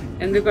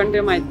 ఎందుకంటే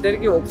మా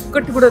ఇద్దరికి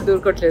ఒక్కటి కూడా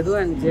దొరకట్లేదు.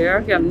 అండ్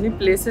జయాకి అన్ని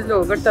ప్లేసెస్లో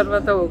ఒకటి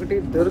తర్వాత ఒకటి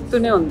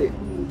దొరుకుతూనే ఉంది.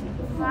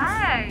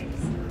 Why?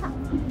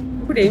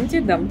 ఇప్పుడు ఏం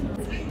చేద్దాం?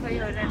 For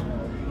your end.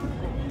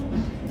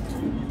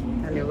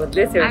 అదే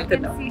వదిలేసి I can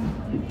వెళ్తున్నాం. see.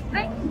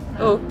 Right?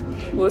 ఓ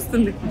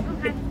వస్తుంది.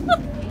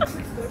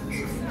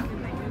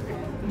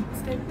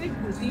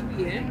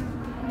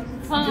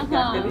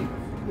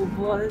 वो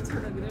बहुत अच्छा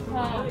लग रहा है,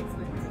 बहुत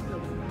एक्सपेंसिव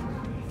लग रहा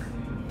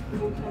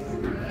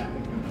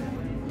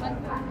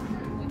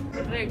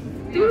है।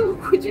 तू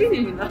कुछ भी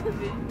नहीं मिला।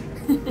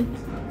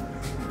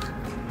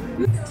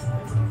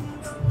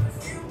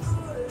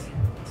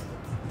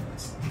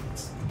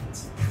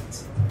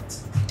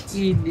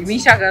 ఈ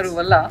నిమిషా గారు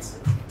వల్ల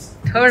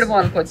థర్డ్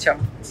మాల్కి వచ్చాం,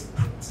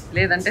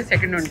 లేదంటే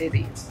సెకండ్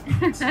ఉండేది.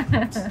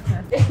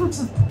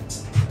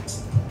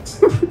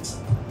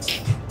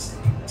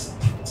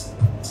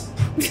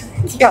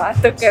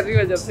 तो कर रही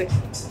हो जब से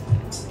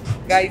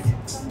गाइस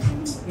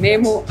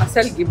మేము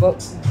అసలు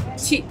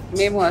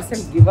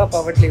గివ్ అప్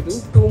అవ్వట్లేదు.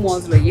 2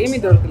 మాల్స్లో ఏమీ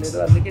దొరకలేదు,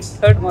 అందుకే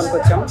థర్డ్ మాల్కి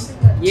వచ్చాం.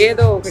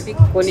 ఏదో ఒకటి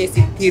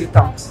కొనేసి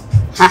తీరుతాం.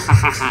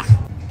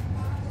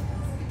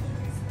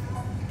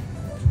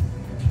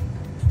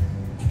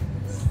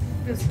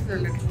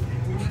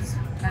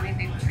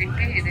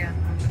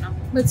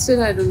 But still,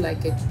 I don't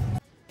like it.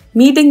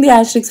 Meeting the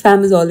Ashtrixx fam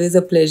is always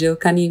a pleasure.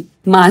 Kani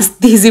mask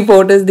తీసి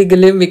photos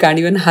దిగలేం, we can't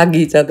even hug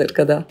each other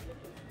కదా.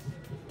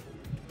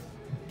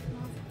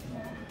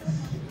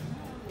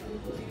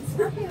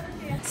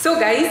 సో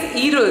గైస్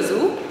ఈరోజు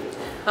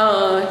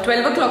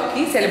 12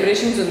 o'clockకి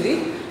సెలబ్రేషన్స్ ఉంది,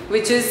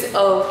 which is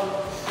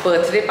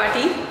birthday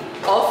party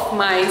of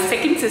my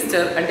second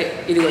sister. అంటే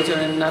ఇది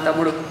చూడండి నా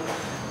తమ్ముడు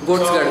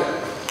గోడ్స్ గాడు.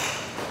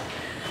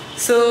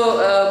 సో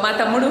మా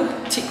తమ్ముడు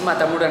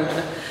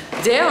అంటున్నా,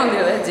 జయ ఉంది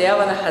కదా, జయ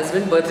వాళ్ళ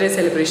husband birthday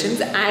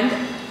celebrations. And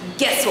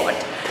guess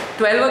what,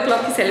 12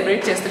 o'clockకి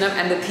celebrate చేస్తున్నాం.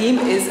 And the theme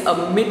is a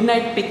mid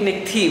night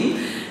picnic theme.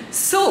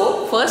 So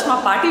first మా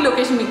పార్టీ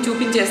లొకేషన్ మీకు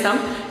చూపించేస్తాం.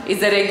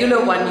 Is the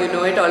regular one, you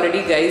know it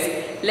already guys.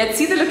 Let's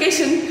see the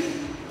location.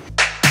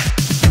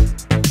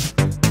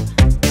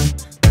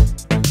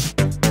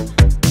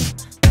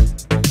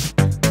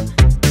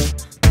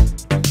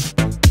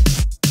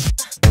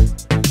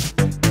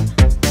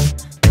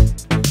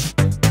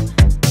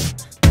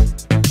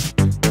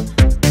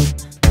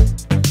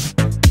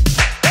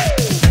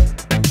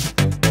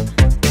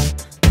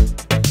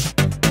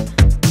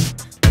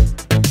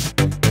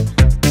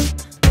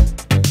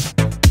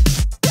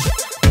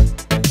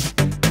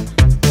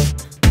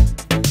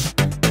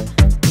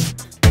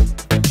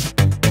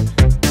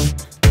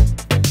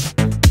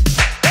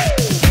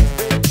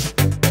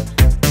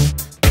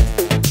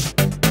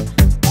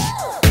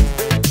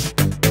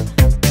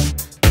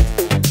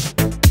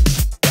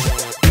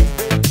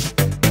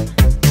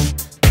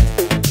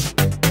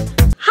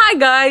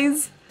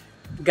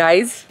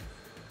 Guys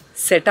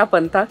setup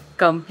అంతా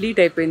complete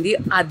అయిపోయింది,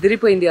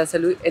 అదిరిపోయింది.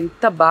 అసలు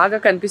ఎంత బాగా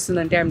కనిపిస్తుంది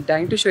అంటే I'm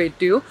dyeing to show it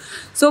to you.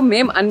 So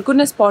మేము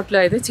అనుకున్న స్పాట్లో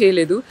అయితే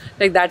చేయలేదు,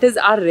 like that is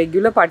are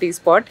regular party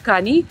spot.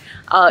 కానీ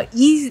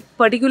ఈ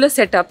పర్టిక్యులర్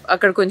సెటప్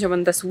అక్కడ కొంచెం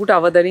అంత సూట్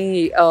అవ్వదని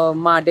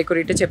మా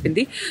డెకరేటర్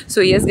చెప్పింది. So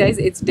yes guys,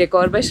 it's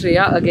decor by Shreya.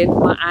 Again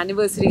మా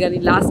యానివర్సరీ కానీ,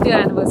 లాస్ట్ ఇయర్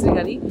యానివర్సరీ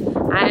కానీ,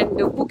 and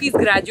cookies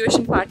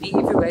graduation party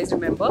if you guys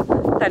remember,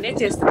 తనే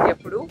చేస్తుంది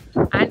ఎప్పుడు.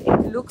 And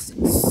it looks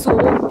so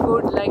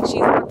good, like she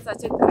is got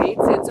such a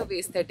great sense of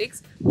aesthetics.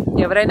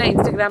 ఎవరైనా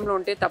ఇన్స్టాగ్రామ్లో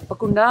ఉంటే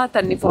తప్పకుండా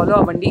తన్ని ఫాలో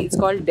అవ్వండి. It's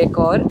called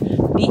decor,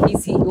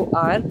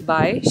 DECOR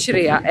by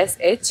Shreya,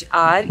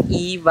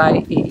 SHREYA.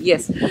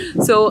 Yes,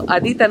 so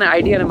అది తన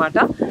ఐడియా అనమాట.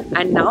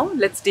 And now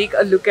let's take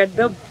a look at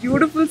the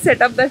beautiful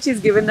setup that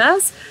she's given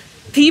us.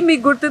 Theme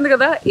మీకు గుర్తుంది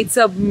కదా, it's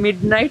a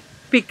mid night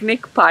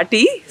picnic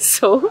party.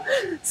 So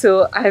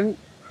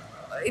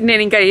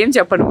నేను ఇంకా ఏం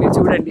చెప్పను, మీరు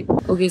చూడండి.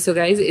 Okay, so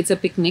guys it's a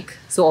picnic.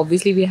 So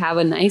obviously we have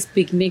a nice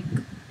picnic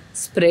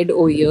spread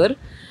oh year.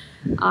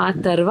 ఆ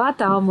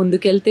తర్వాత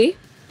ముందుకెళ్తే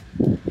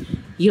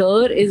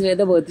here is where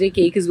the birthday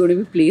cake is going to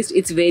be placed.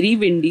 It's very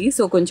windy,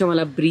 so కొంచెం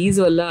అలా breeze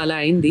వల్ల అలా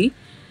అయింది.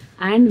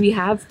 And we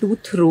have 2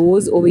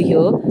 throws over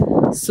here.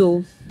 So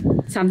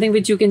something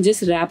which you can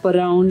just rap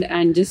around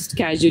and just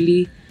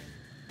casually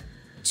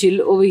chill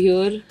over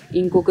here.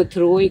 ఇంకొక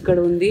throw ఇక్కడ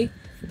ఉంది,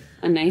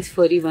 a nice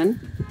furry one.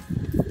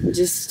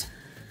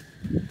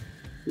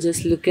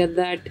 Just look at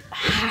that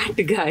hat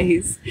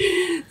guys.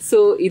 So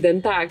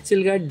ఇదంతా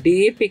యాక్చువల్గా day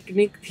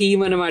picnic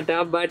theme అనమాట,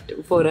 but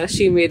for us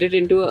she made it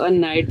into a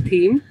night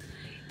theme.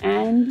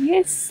 And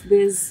yes,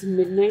 there's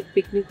midnight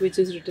picnic which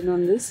is written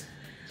on this.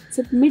 It's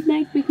a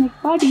midnight picnic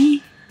party.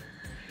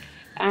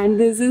 And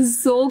this is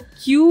so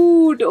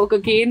cute. ఒక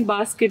Kane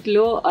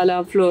బాస్కెట్లో అలా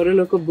floral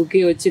ఒక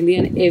bouquet వచ్చింది,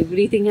 and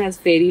everything has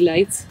fairy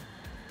lights.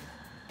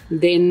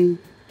 Then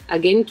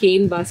again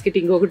Kane basket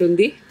ఇంకొకటి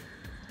ఉంది.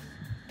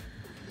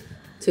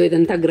 So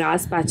ఇదంతా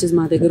gross patches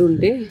మా దగ్గర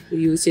ఉంటే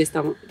యూజ్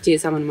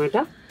చేసామన్నమాట.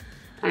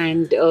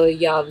 And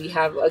yeah, we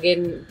have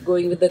again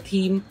going with the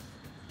theme.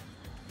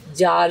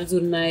 Jars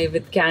ఉన్నాయి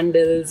with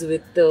candles,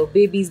 with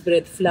babies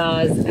breath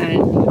flowers,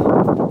 and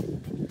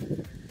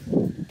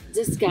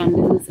just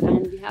candles.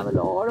 And we have a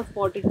lot of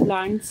potted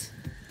plants.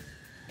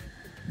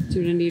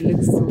 Chudandi, it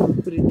looks so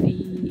pretty.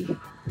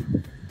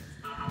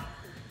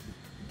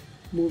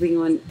 Moving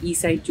on,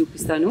 east side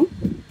chupistanu.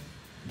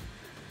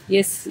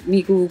 Yes,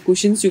 meeku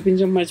cushions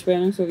chupincham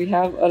marchipoyanu. So we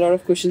have a lot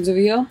of cushions over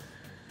here.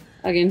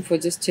 Again for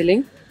just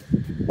chilling.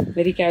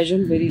 Very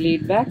casual, very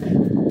laid back.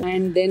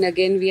 And then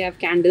again we have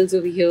candles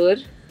over here.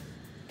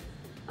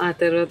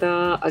 Atarata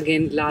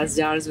again glass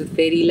jars with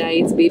fairy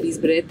lights, baby's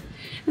breath.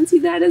 And see,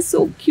 that is so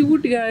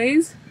cute,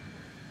 guys.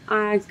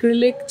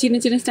 Acrylic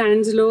chinna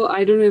stands lo.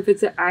 I don't know if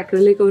it's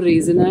acrylic or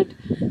raisinette.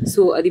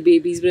 So adi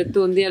baby's breath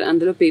tho undi and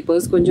andalo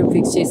papers koncham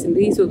fix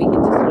chesindi, so we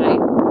can just write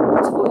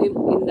notes for him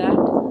in that.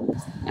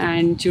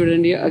 And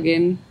chudandi,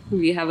 again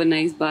we have a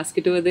nice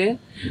basket over there.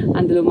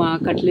 Andalo ma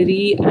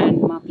cutlery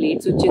and ma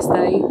plates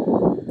vachestayi.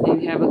 Then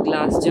we have a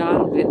glass jar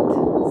with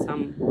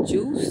some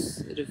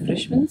juice,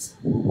 refreshments.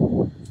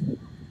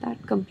 That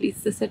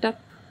completes the setup.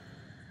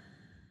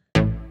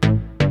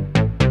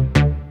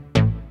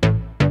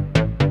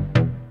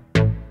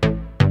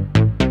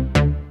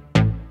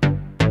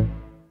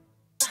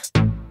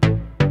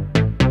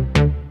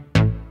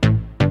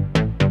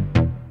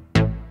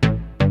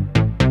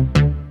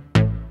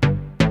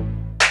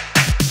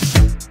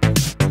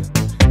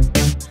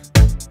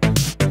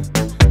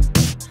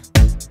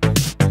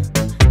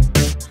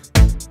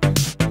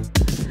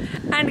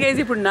 And guys,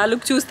 ఇప్పుడు నా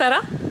look చూస్తారా?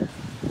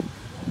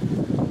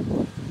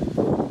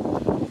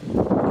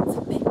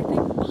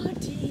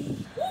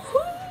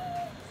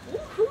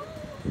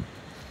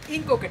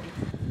 ఇంకొకటి.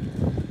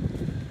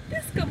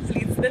 This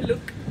completes the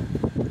look.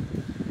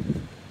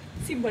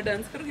 Simba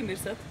dance करोगे मेरे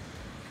साथ?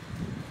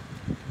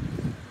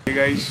 Hey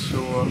guys, so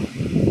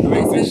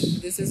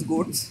this is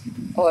Goats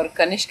or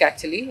Kanishk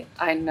actually,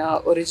 and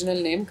original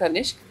name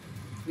Kanishk.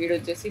 వీడు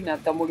వచ్చేసి నా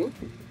తమ్ముడు.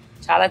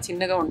 చాలా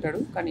చిన్నగా ఉంటాడు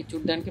కానీ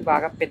చూడ్డానికి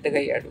బాగా పెద్దగా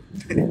అయ్యాడు.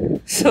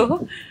 So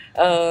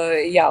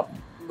yeah,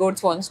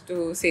 Goats wants to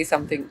say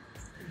something.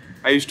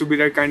 I used to be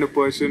that kind of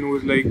person who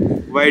was like,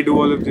 why do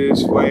all of this?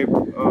 Why,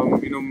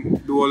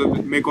 do all of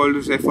this, make all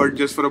this effort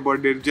just for a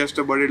birthday, just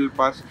a birthday will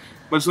pass.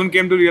 But soon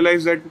came to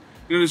realize that,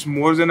 it's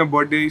more than a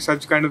birthday.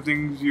 Such kind of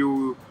things you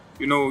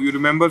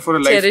remember for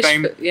a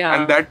lifetime. Yeah.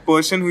 And that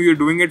person who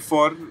you're doing it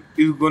for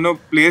is gonna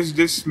place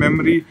this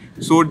memory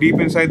so deep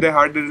inside their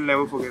heart that they'll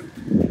never forget.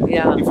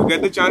 Yeah. If you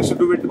get the chance to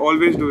do it,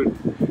 always do it.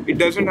 It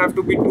doesn't have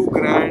to be too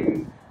grand.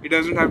 It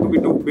doesn't have to be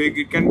too big.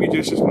 It can be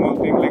just a small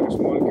thing like a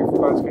small gift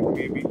basket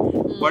maybe.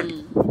 But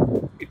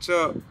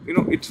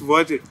it's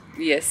worth it.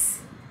 Yes.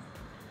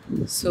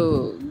 So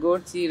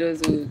Goats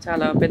ఈరోజు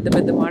చాలా పెద్ద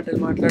పెద్ద మాటలు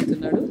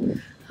మాట్లాడుతున్నాడు.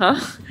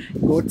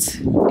 Goats,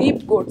 deep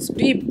thoughts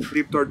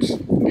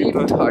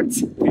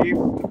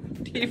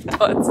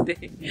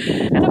day.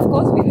 And of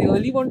course we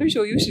really want to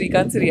show you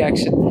Srikant's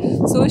reaction.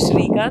 So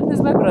Srikant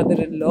is my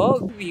brother-in-law.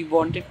 We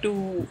wanted to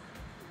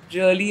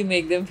really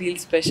make them feel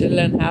special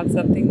and have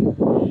something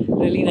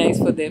really nice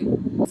for them.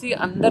 See,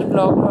 అందరు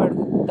vlog లో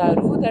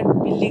అడుగుతారు that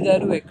బిల్లి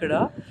గారు ఎక్కడ.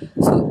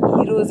 So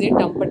ఈ రోజే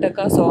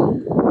టంపటకా song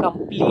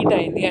complete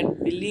అయింది and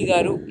బిల్లి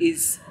గారు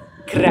is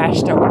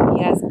crashed out. He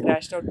has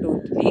crashed out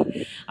totally.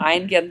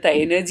 ఆయనకి అంత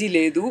ఎనర్జీ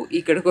లేదు,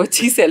 ఇక్కడికి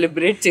వచ్చి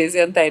సెలబ్రేట్ చేసే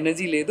అంత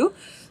ఎనర్జీ లేదు.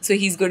 So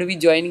he's going to be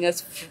joining us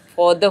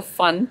for the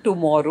fun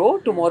tomorrow.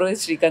 Tomorrow is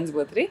Srikant's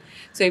birthday.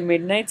 So ఈ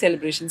midnight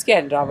celebrations కి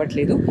ఆయన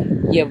రావట్లేదు.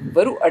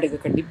 ఎవ్వరు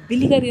అడగకండి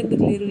బిల్లి గారు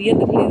ఎందుకు లేరు.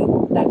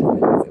 That is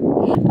the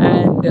reason.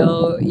 And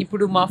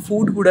ఇప్పుడు మా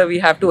ఫుడ్ కూడా we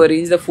have to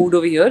arrange the food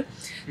over here.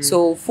 So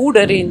food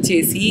arrange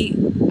చేసి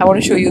I want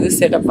to show you this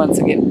setup once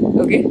again.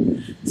 Okay?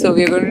 So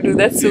we are going to do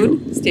that soon.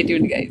 Stay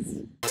tuned, guys.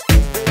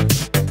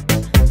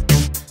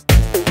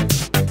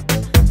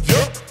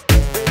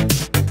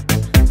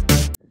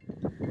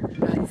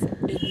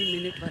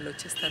 వాళ్ళు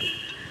వచ్చేస్తారు.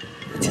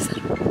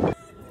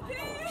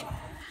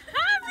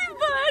 Happy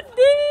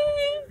birthday.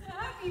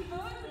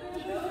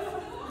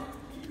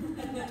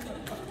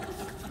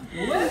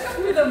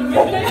 Welcome to the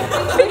midnight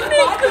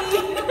party.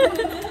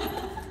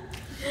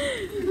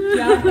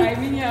 क्या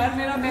timing यार,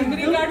 मेरा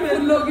memory card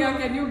full हो गया.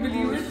 Can you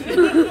believe it?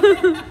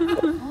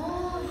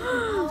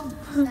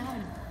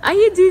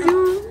 आइए जीजू.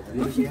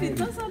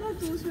 कितना सारा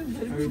जूस में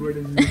भर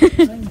के.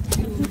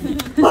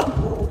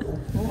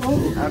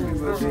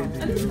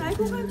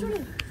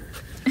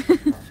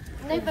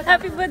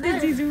 हैप्पी बर्थडे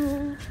जीजू.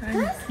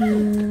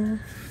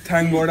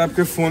 थैंक गॉड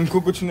आपके फोन को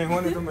कुछ नहीं हुआ,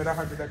 नहीं तो मेरा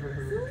हार्ट अटैक हो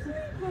गया.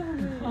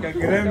 क्या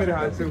गिरा है मेरे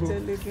हाथ से वो?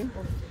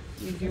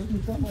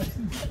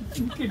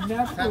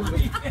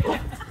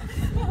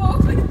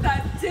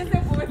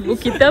 वो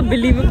कितना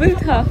बिलीवेबल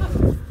था.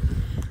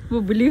 वो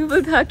बिलीवेबल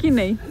था कि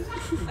नहीं?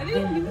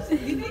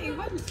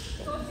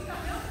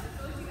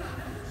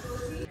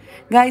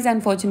 Guys,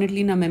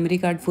 unfortunately నా మెమరీ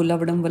కార్డ్ ఫుల్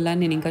అవ్వడం వల్ల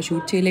నేను ఇంకా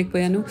షూట్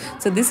చేయలేకపోయాను.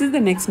 So this is the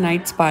next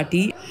nights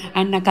party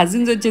and నా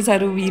కజిన్స్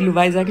వచ్చేసారు. వీళ్ళు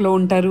వైజాగ్లో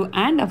ఉంటారు.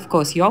 And of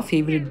course your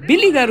favourite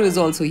Billy గారు is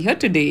also here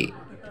today.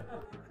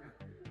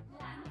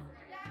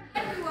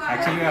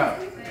 Actually,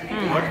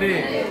 birthday.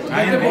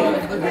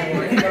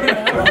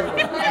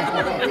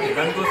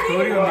 దానికి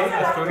స్టోరీ ఉంది,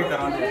 ఆ స్టోరీ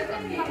తర్వాత.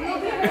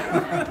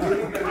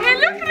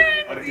 हेलो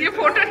फ्रेंड्स, ये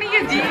फोटो नहीं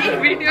है जी,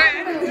 वीडियो है.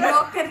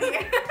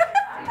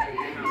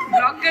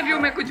 ब्लॉग कर रही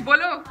हूँ मैं. कुछ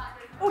बोलो.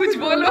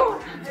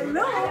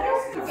 Hello.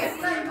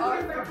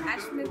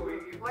 Ashtrixx,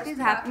 what is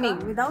happening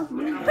without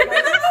me?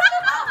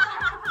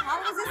 How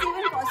is this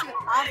even possible?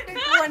 After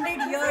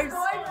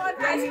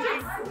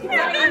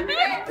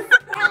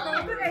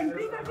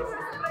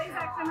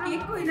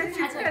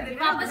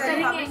वापस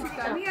करेंगे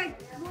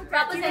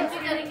वापस एंट्री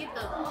करेंगे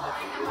तो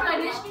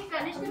कनिष्क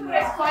ने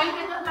स्पॉइल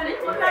किया तो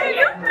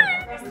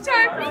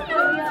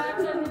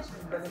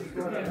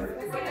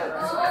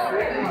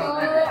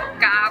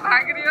कहाँ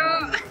भाग रही हो?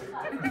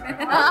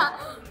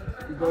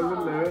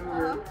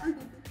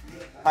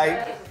 Hi,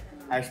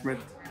 Ashmit.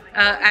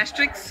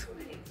 Ashtrixx.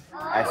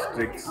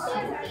 Ashtrixx.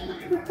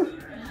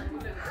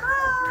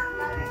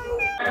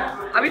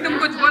 अभी तुम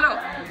कुछ बोलो.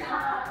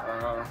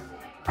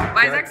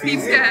 वाइजैक टीम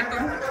से है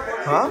तुम.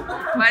 हाँ?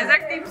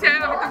 वाइजैक टीम से है.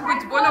 अभी तुम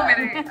कुछ बोलो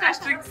मेरे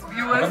Ashtrixx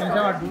viewers.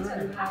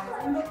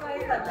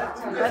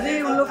 अरे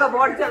उन लोग का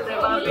बहुत चल रहा है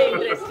वहाँ पे,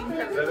 इंटरेस्टिंग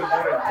चल रहा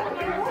है.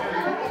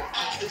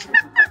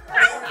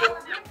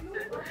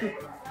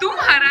 तुम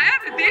हराया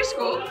रितेश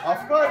को.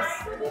 Of course.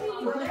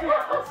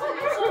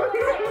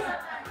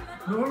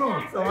 No,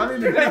 सवाल ही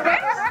नहीं.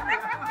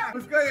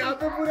 उसका यहाँ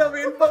पे पूरा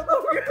वेन पॉप हो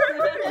गया.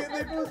 ये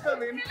देखो उसका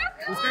वेन.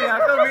 उसका यहाँ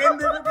का वेन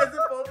देखो कैसे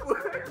पॉप हुआ.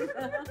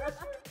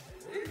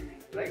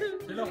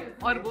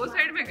 और वो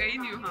साइड में गई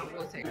नहीं हूँ. हाँ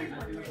वो साइड.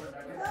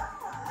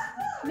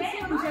 नहीं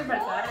मुझे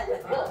बता रहा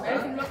था मैं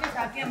तुम लोग के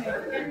साथ क्या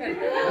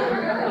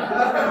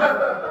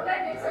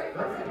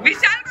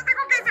विशाल को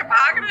देखो कैसे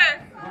भाग रहे हैं.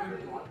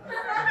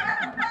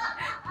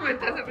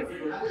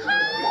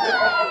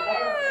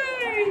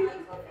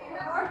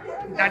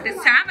 That is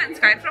Sam and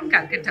Sky from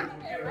Calcutta.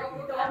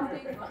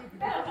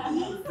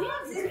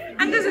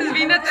 And this is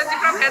Veena Chachi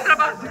from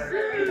Hyderabad.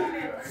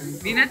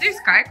 Veena ji,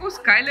 Sky को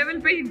Sky level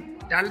पे ही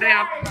डाल रहे हैं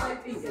आप.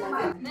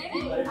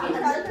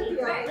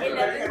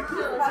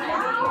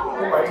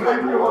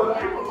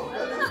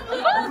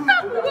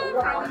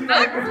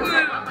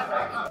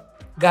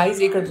 Guys,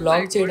 ఇక్కడ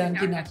vlog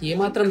చేయడానికి నాకు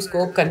ఏమాత్రం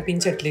స్కోప్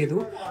కనిపించట్లేదు.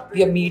 We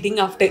are meeting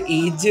after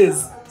ages.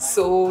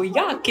 So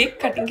yeah, cake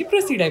cutting కి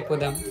ప్రొసీడ్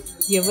అయిపోదాం.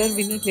 ఎవరు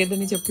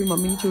వినట్లేదని చెప్పి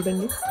మమ్మీని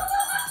చూడండి.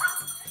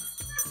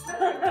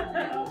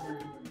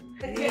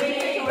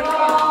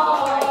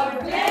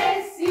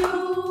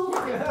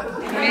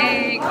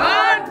 May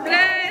God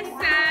bless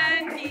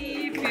and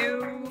keep you.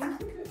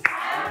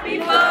 Happy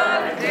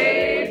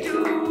birthday to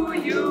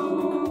you.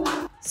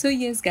 So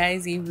yes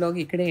guys, ఈ vlog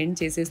ఇక్కడే ఎండ్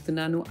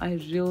చేసేస్తున్నాను. I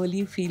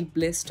really feel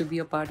blessed to be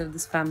a part of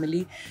this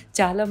family.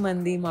 చాలా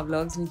మంది మా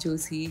వ్లాగ్స్ని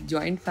చూసి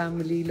జాయింట్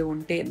ఫ్యామిలీలో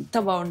ఉంటే ఎంత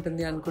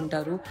బాగుంటుంది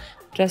అనుకుంటారు.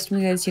 ట్రస్ట్ మీ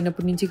గైస్,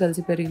 చిన్నప్పటి నుంచి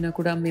కలిసి పెరిగినా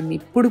కూడా మేము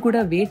ఇప్పుడు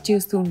కూడా వెయిట్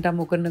చేస్తూ ఉంటాం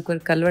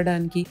ఒకరినొకరు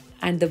కలవడానికి.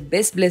 And the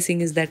best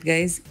blessing is that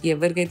guys,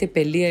 ఎవరికైతే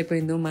పెళ్ళి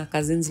అయిపోయిందో మా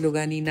కజిన్స్లో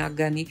కానీ నాకు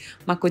కానీ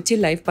మాకు వచ్చే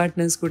లైఫ్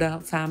పార్ట్నర్స్ కూడా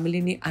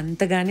ఫ్యామిలీని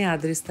అంతగానే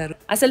ఆదరిస్తారు.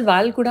 అసలు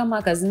వాళ్ళు కూడా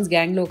మా కజిన్స్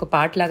గ్యాంగ్లో ఒక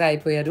పార్ట్ లాగా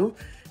అయిపోయారు.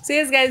 So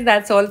yes guys,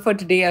 that's all for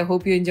today. I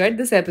hope you enjoyed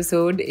this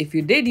episode. If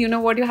you did, you know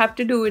what you have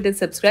to do. It is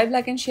subscribe,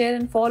 like and share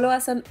and follow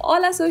us on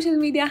all our social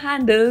media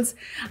handles.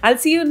 I'll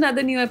see you in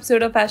another new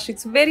episode of Ashtrixx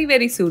very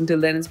very soon.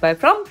 Till then, it's bye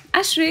from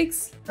Ashtrixx.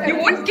 You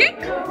want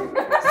cake?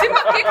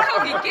 Simba cake,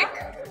 khagi cake.